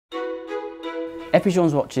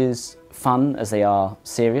Journe's watches, fun as they are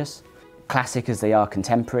serious, classic as they are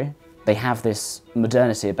contemporary, they have this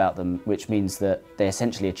modernity about them, which means that they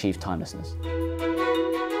essentially achieve timelessness.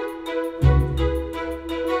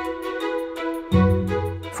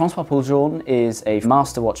 Francois-Paul Journe is a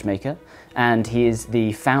master watchmaker, and he is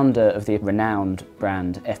the founder of the renowned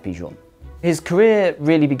brand Journe. His career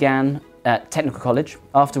really began at technical college,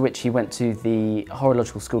 after which he went to the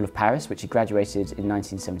Horological School of Paris, which he graduated in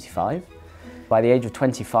 1975. By the age of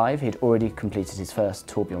 25, he had already completed his first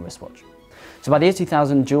tourbillon wristwatch. So by the year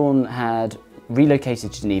 2000, Journe had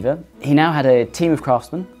relocated to Geneva. He now had a team of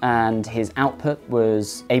craftsmen, and his output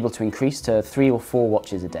was able to increase to 3 or 4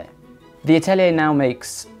 watches a day. The atelier now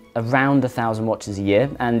makes around 1,000 watches a year,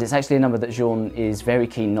 and it's actually a number that Journe is very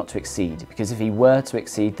keen not to exceed, because if he were to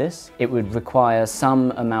exceed this, it would require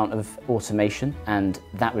some amount of automation, and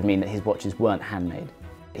that would mean that his watches weren't handmade.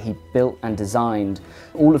 He built and designed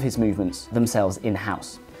all of his movements themselves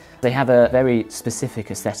in-house. They have a very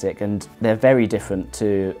specific aesthetic, and they're very different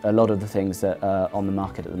to a lot of the things that are on the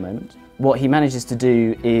market at the moment. What he manages to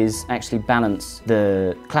do is actually balance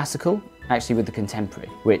the classical with the contemporary,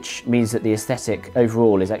 which means that the aesthetic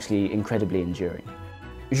overall is actually incredibly enduring.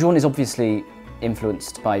 Journe is obviously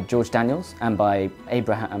influenced by George Daniels and by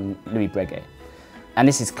Abraham Louis Breguet, and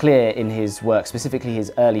this is clear in his work, specifically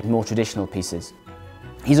his early, more traditional pieces.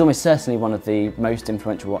 He's almost certainly one of the most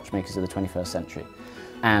influential watchmakers of the 21st century,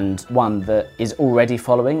 and one that is already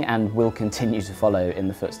following and will continue to follow in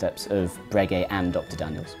the footsteps of Breguet and Dr.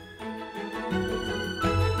 Daniels.